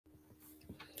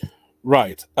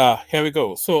Right. Here we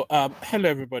go. So, hello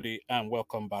everybody, and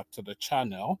welcome back to the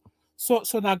channel. So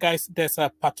now, guys, there's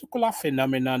a particular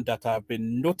phenomenon that I've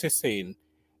been noticing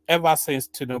ever since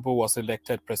Tinubu was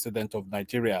elected president of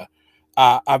Nigeria.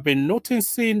 I've been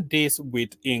noticing this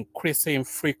with increasing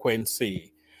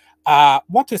frequency.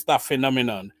 What is that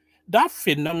phenomenon? That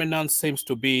phenomenon seems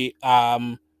to be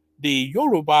the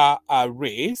Yoruba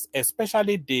race,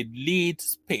 especially the lead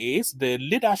space, the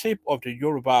leadership of the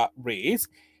Yoruba race.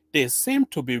 They seem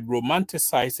to be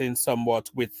romanticizing somewhat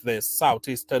with the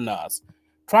Southeasterners,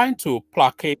 trying to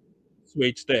placate,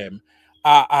 switch them.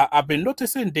 I've been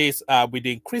noticing this with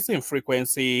increasing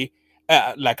frequency,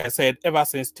 like I said, ever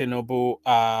since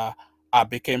Tinubu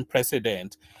became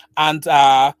president. And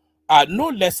no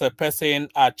less a person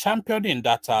championing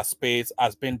that space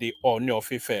has been the Ooni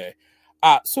of Ife.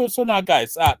 So now,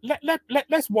 guys,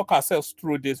 let's walk ourselves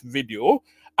through this video.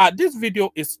 This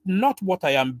video is not what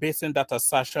I am basing that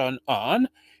assertion on.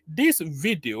 This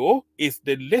video is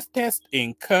the latest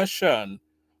incursion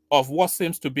of what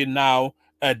seems to be now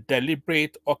a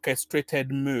deliberate,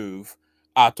 orchestrated move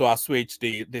to assuage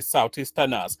the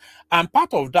Southeasterners. And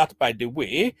part of that, by the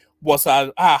way, was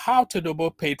how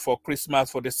Tinubu paid for Christmas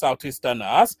for the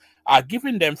Southeasterners,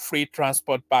 giving them free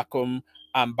transport back home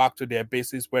and back to their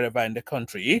bases wherever in the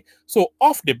country. So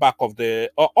off the back of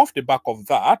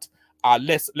that,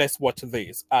 let's watch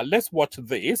this. Let's watch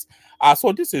this.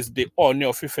 So this is the Ooni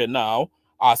of Ife now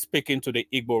speaking to the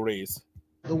Igbo race.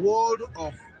 The world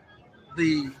of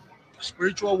the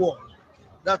spiritual world,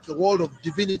 that's the world of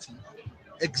divinity,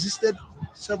 existed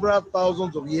several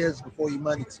thousands of years before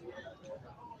humanity.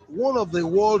 One of the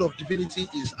world of divinity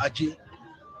is Aje,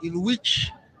 in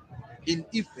which in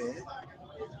Ife,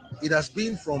 it has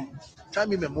been from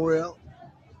time immemorial,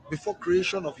 before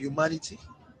creation of humanity,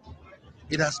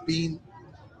 it has been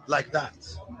like that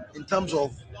in terms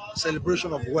of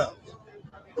celebration of wealth.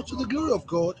 But to the glory of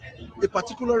God, a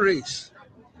particular race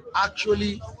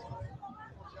actually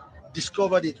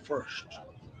discovered it first.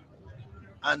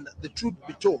 And the truth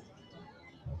be told,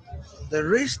 the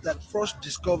race that first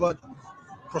discovered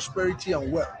prosperity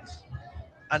and wealth,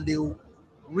 and they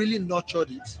really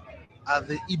nurtured it, are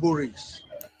the Igbo race.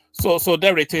 So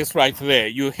there it is right there.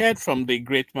 You heard from the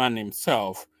great man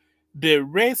himself. The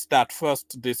race that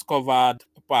first discovered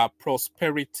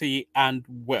prosperity and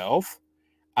wealth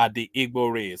are the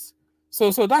Igbo race.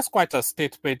 So that's quite a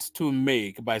statement to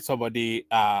make by somebody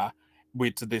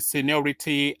with the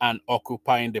seniority and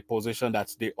occupying the position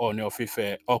that the Ooni of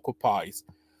Ife occupies.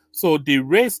 So the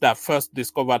race that first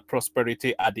discovered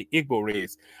prosperity are the Igbo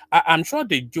race. I'm sure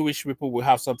the Jewish people will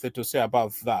have something to say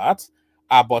about that.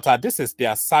 But this is the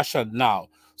assertion now.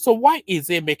 So why is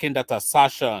he making that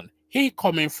assertion? He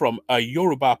coming from a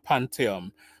Yoruba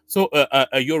pantheon. So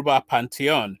a Yoruba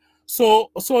pantheon.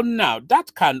 So now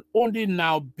that can only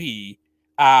now be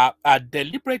a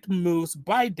deliberate moves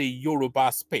by the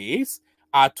Yoruba space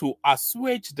to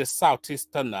assuage the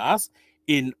Southeasterners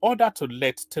in order to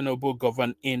let Tinubu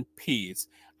govern in peace.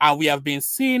 And we have been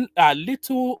seeing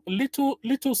little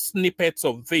snippets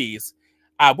of this,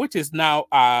 which is now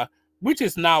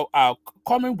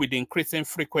coming with increasing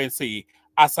frequency.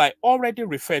 As I already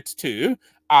referred to,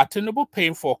 Tinubu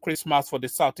paying for Christmas for the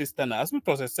Southeasterners, which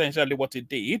was essentially what he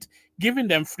did, giving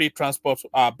them free transport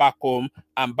back home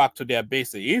and back to their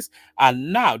bases.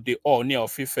 And now the Ooni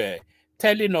of Ife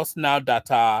telling us now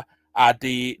that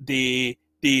the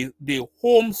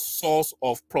home source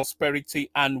of prosperity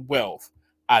and wealth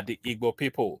are the Igbo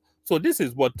people. So this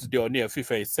is what the Ooni of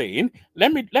Ife is saying.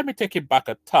 Let me take it back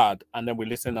a tad, and then we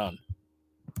listen on.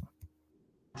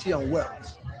 And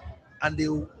wealth, and they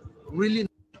really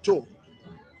told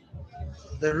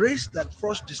the race that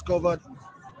first discovered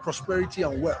prosperity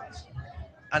and wealth,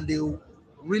 and they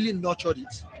really nurtured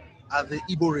it, are the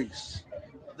Igbo race.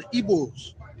 The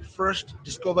Igbos first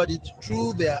discovered it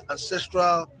through their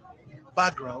ancestral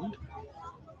background,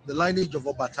 the lineage of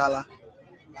Obatala,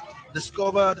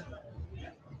 discovered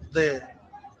the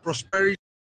prosperity.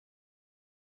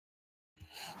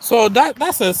 So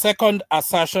that's a second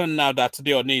assertion now that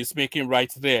the Ooni is making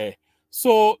right there.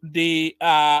 So the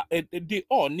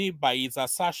Ooni, by his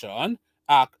assertion,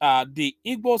 the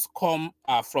Igbos come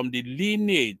from the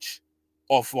lineage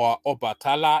of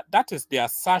Obatala. That is the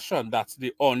assertion that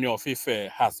the Ooni of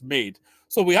Ife has made.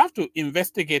 So we have to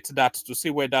investigate that to see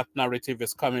where that narrative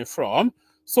is coming from.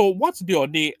 So what's the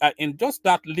Ooni, in just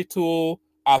that little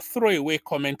throwaway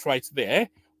comment right there,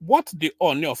 what the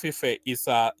Ooni of Ife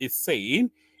is saying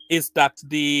is that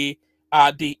the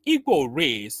Igbo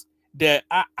race, they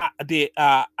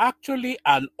are actually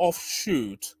an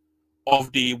offshoot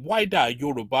of the wider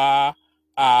Yoruba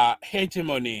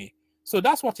hegemony. So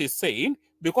that's what he's saying.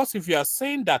 Because if you are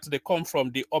saying that they come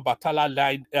from the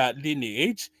Obatala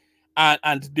lineage,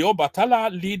 and the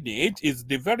Obatala lineage is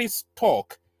the very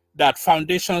stock that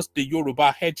foundations the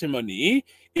Yoruba hegemony,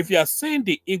 if you are saying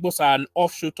the Igbos are an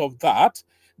offshoot of that,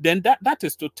 then that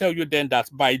is to tell you then that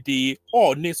by the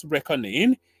Ooni's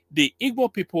reckoning, the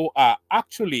Igbo people are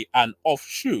actually an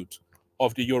offshoot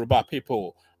of the Yoruba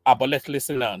people. But let's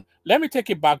listen on. Let me take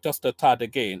it back just a tad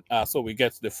again so we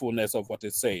get the fullness of what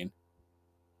it's saying.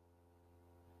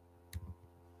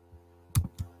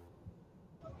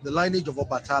 The lineage of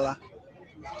Obatala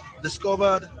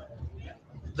discovered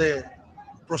the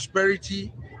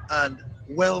prosperity and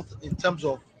wealth in terms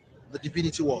of the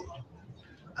divinity world.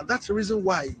 And that's the reason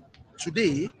why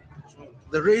today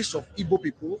the race of Igbo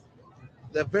people,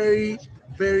 they're very,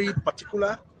 very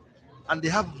particular and they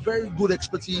have very good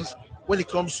expertise when it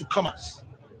comes to commerce.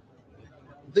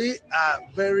 They are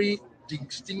very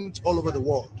distinct all over the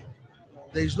world.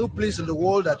 There is no place in the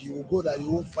world that you will go that you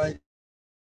won't find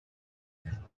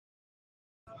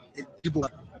an Igbo.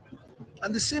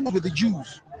 And the same with the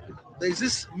Jews. There is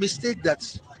this mistake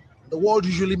that the world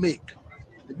usually make.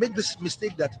 They make this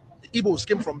mistake that the Igbos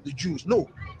came from the Jews. No,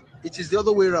 it is the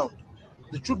other way around.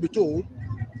 The truth be told,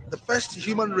 the first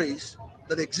human race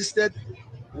that existed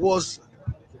was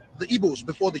the Igbos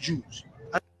before the Jews.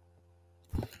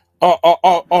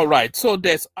 All right. So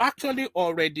there's actually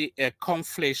already a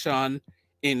conflation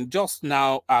in just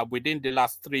now within the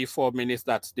last 3-4 minutes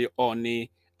that the Oni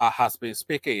has been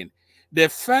speaking. The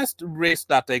first race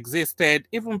that existed,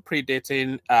 even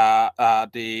predating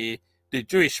the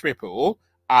Jewish people,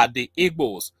 are the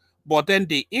Igbos. But then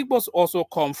the Igbos also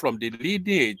come from the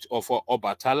lineage of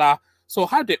Obatala. So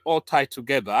how they all tie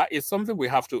together is something we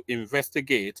have to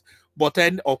investigate. But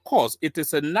then, of course, it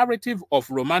is a narrative of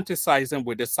romanticizing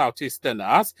with the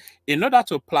Southeasterners in order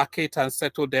to placate and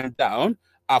settle them down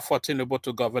for Tinubu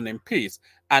to govern in peace.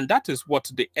 And that is what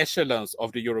the echelons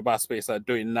of the Yoruba space are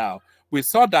doing now. We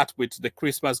saw that with the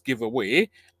Christmas giveaway,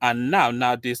 and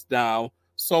now this now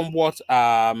somewhat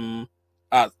I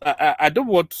don't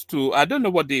want to, I don't know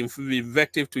what the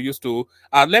invective to use to,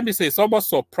 let me say, somewhat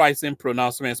surprising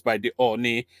pronouncements by the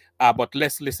Oni, but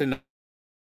let's listen.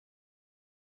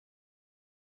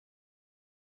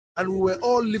 And we were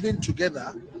all living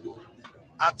together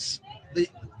at the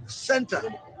center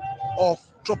of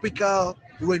tropical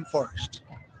rainforest,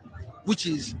 which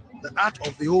is the heart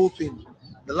of the whole thing,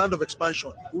 the land of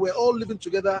expansion. We were all living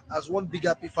together as one big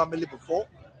happy family before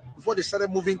they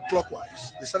started moving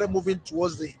clockwise. They started moving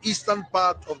towards the eastern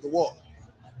part of the world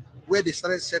where they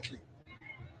started settling.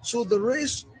 So the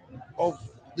race of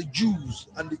the Jews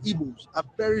and the Igbos are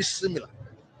very similar,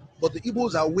 but the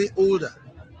Igbos are way older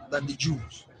than the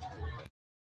Jews.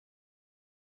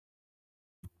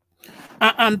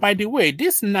 And by the way,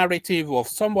 this narrative of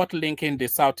somewhat linking the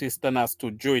Southeasterners to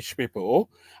Jewish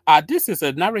people, this is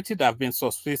a narrative that has been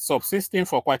subsisting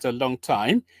for quite a long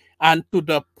time, and to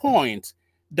the point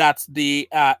that the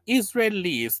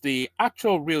Israelis, the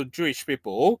actual real Jewish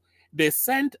people, they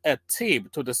sent a team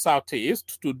to the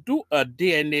Southeast to do a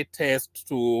DNA test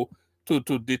to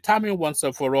determine once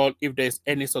and for all if there's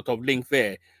any sort of link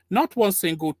there. Not one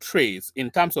single trace in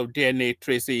terms of DNA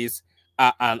traces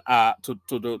and to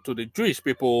the Jewish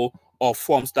people or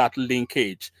forms that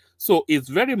linkage. So it's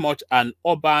very much an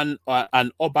urban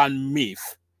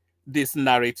myth, this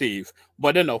narrative.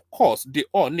 But then, of course, the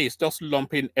Oni is just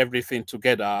lumping everything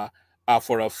together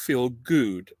for a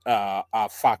feel-good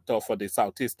factor for the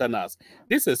Southeasterners.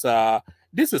 This is a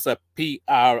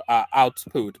PR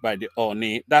output by the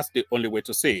Oni. That's the only way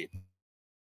to say it.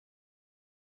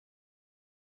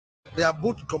 They are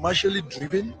both commercially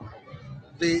driven.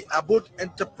 They are both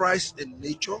enterprise in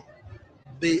nature.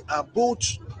 They are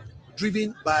both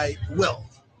driven by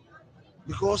wealth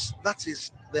because that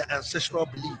is their ancestral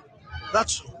belief.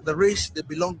 That's the race they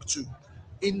belong to.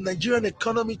 In Nigerian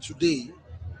economy today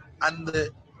and the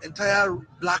entire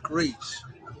black race,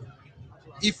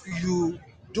 if you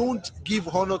don't give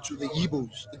honor to the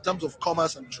Igbos in terms of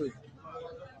commerce and trade,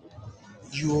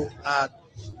 you are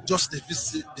just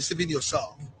deceiving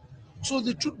yourself. So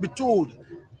the truth be told,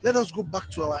 let us go back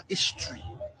to our history,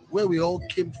 where we all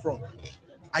came from.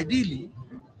 Ideally,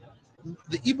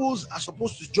 the Igbos are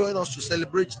supposed to join us to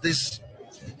celebrate this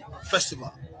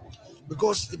festival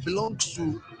because it belongs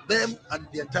to them and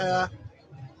the entire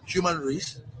human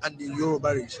race and the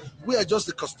Yoruba race. We are just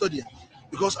the custodian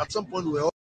because at some point we were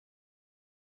all.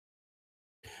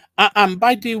 And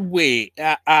by the way,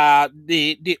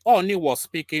 the Oni was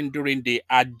speaking during the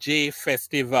Ajay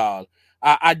festival.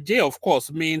 Ajay, of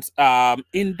course, means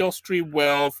industry,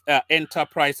 wealth,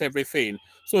 enterprise, everything.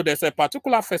 So there's a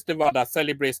particular festival that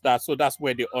celebrates that. So that's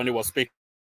where the Oni was speaking.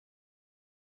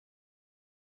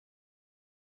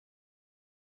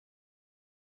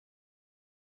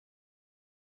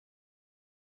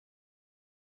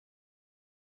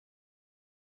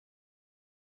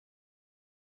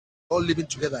 all living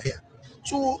together here.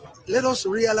 So let us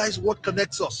realize what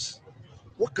connects us.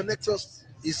 What connects us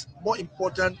is more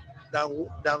important than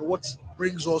what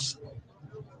brings us,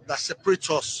 that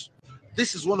separates us.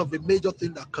 This is one of the major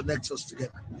things that connects us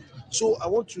together. So I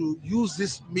want to use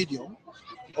this medium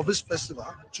of this festival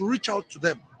to reach out to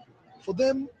them, for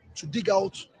them to dig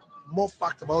out more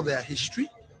facts about their history,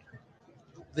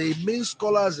 the main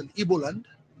scholars in Igbo land,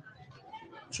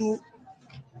 to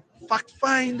fact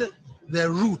find their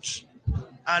roots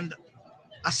and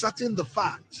ascertain the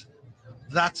fact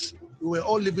that we were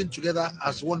all living together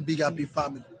as one big happy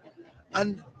family.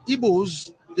 And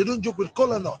Igbos, they don't joke with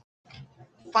kola nut.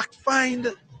 Fact find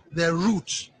their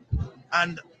roots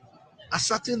and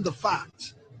ascertain the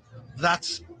fact that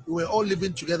we were all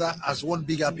living together as one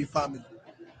big happy family.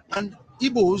 And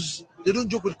Igbos, they don't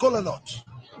joke with kola nut.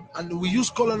 And we use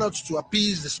kola nut to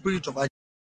appease the spirit of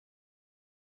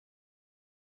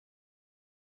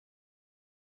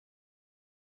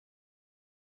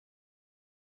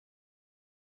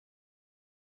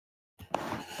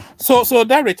So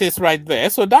there it is right there.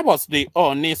 So that was the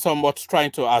Oni somewhat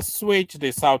trying to assuage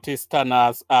the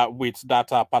Southeasterners with that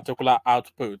particular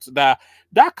output. That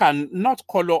can not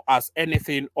color as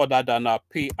anything other than a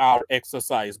PR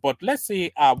exercise. But let's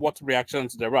see what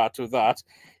reactions there are to that.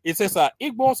 It says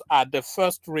Igbos are the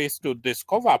first race to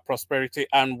discover prosperity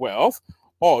and wealth.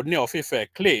 Ooni of Ife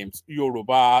claims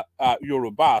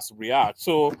Yorubas react.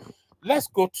 So let's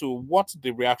go to what the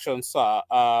reactions are.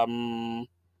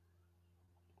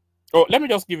 Oh, let me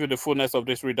just give you the fullness of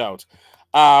this readout.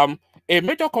 A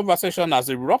major conversation has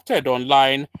erupted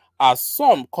online as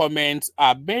some comments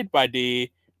are made by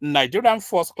the Nigerian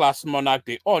first-class monarch,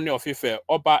 the Ooni of Ife,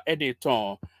 Oba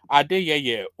Enitan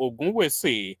Adeyeye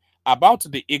Ogunwusi, about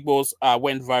the Igbos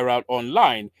went viral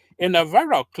online. In a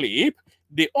viral clip,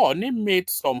 the Ooni made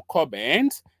some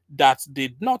comments that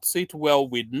did not sit well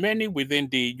with many within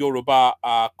the Yoruba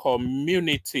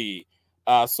community.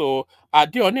 The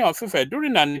Ooni of Ife,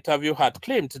 during an interview, had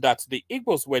claimed that the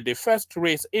Igbos were the first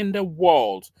race in the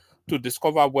world to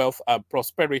discover wealth and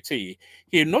prosperity.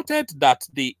 He noted that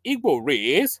the Igbo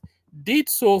race did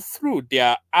so through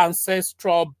their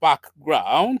ancestral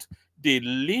background, the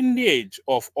lineage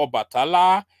of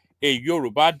Obatala, a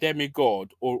Yoruba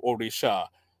demigod or Orisha.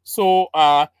 So,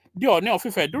 the Ooni of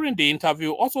Ife, during the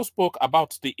interview, also spoke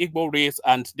about the Igbo race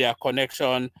and their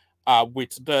connection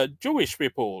with the Jewish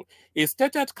people. He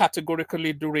stated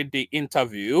categorically during the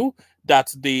interview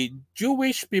that the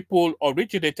Jewish people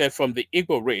originated from the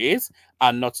Igbo race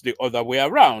and not the other way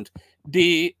around.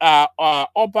 The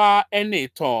Oba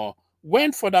Enitan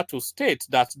went further to state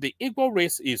that the Igbo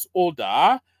race is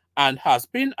older and has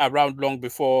been around long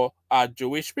before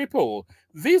Jewish people.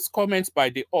 These comments by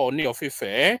the Ooni of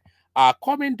Ife are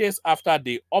coming days after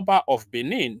the Oba of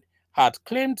Benin had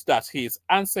claimed that his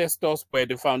ancestors were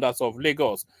the founders of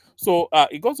Lagos. So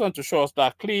it goes on to show us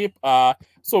that clip.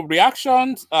 So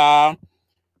reactions,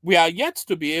 we are yet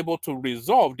to be able to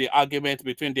resolve the argument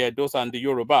between the Edos and the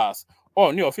Yorubas.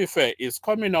 Ooni of Ife is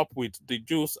coming up with the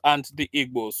Jews and the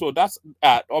Igbos. So that's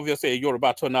obviously a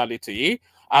Yoruba tonality.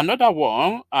 Another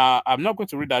one, I'm not going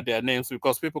to read out their names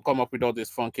because people come up with all these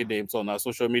funky names on our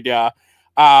social media.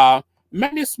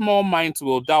 Many small minds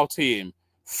will doubt him.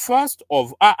 First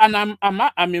of, and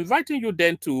I'm inviting you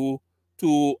then to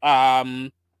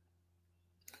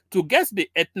guess the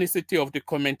ethnicity of the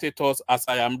commentators as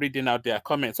I am reading out their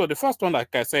comments. So the first one,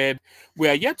 like I said, we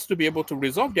are yet to be able to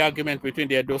resolve the argument between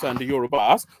the Edos and the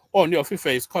Yorubas. Ooni of Ife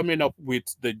is coming up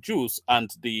with the Jews and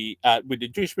with the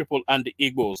Jewish people and the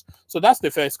Igbos. So that's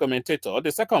the first commentator.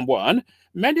 The second one,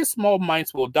 many small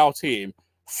minds will doubt him.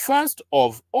 First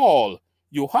of all,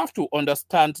 you have to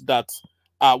understand that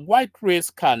white race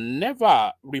can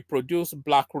never reproduce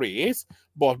black race,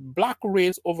 but black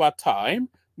race over time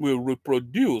will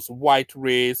reproduce white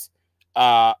race.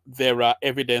 There are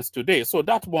evidence today. So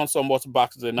that one somewhat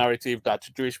backs the narrative that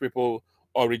Jewish people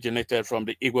originated from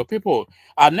the Igbo people.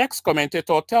 Our next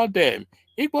commentator tell them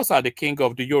Igbos are the king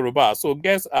of the Yoruba. So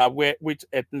guess which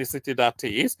ethnicity that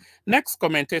is. Next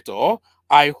commentator,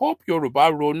 I hope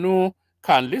Yoruba Ronu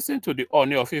can listen to the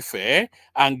Ooni of Ife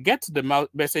and get the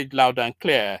message loud and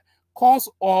clear. Cause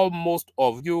all most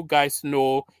of you guys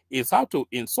know is how to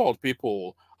insult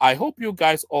people. I hope you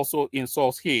guys also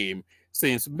insult him,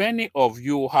 since many of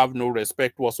you have no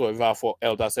respect whatsoever for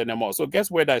elders anymore. So guess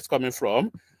where that's coming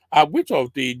from? Which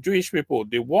of the Jewish people,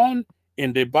 the one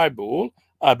in the Bible,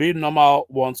 are being normal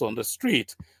ones on the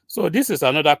street? So this is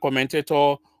another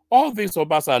commentator. All these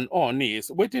Obas and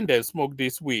Onis waiting their smoke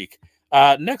this week.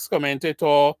 Next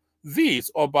commentator, these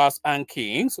Obas and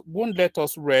kings won't let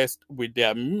us rest with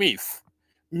their myths.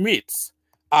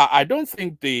 I don't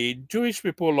think the Jewish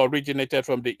people originated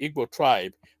from the Igbo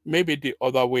tribe, maybe the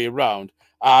other way around.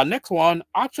 Next one,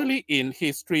 actually in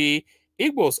history,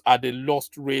 Igbos are the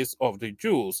lost race of the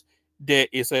Jews. There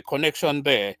is a connection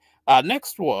there.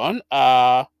 Next one,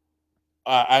 I'm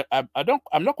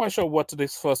not quite sure what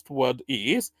this first word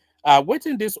is.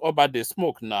 Waiting this over the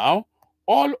smoke now,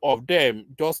 all of them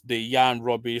just the yarn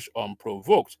rubbish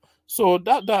unprovoked. So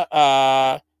let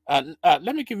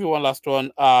me give you one last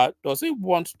one. Does he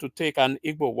want to take an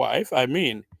Igbo wife? I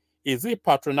mean, is he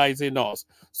patronizing us?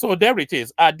 So there it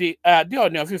is. The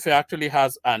Ooni of Ife actually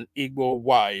has an Igbo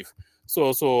wife.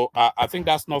 So I think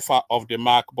that's not far off the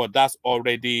mark, but that's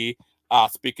already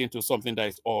speaking to something that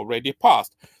is already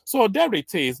past. So there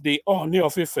it is, the Ooni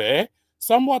of Ife,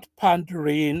 somewhat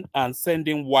pandering and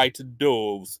sending white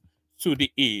doves to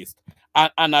the east.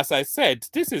 And as I said,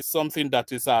 this is something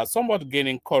that is somewhat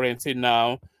gaining currency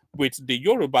now with the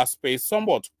Yoruba space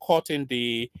somewhat caught in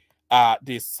the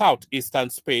southeastern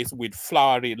space with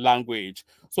flowery language.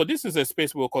 So this is a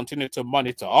space we'll continue to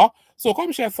monitor. So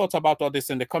come share thoughts about all this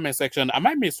in the comment section. Am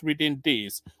I misreading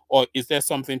this, or is there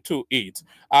something to it?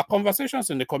 Conversations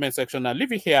in the comment section, and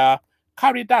leave it here.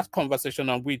 Carry that conversation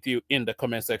on with you in the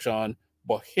comment section.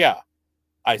 But here,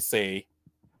 I say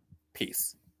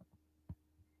peace.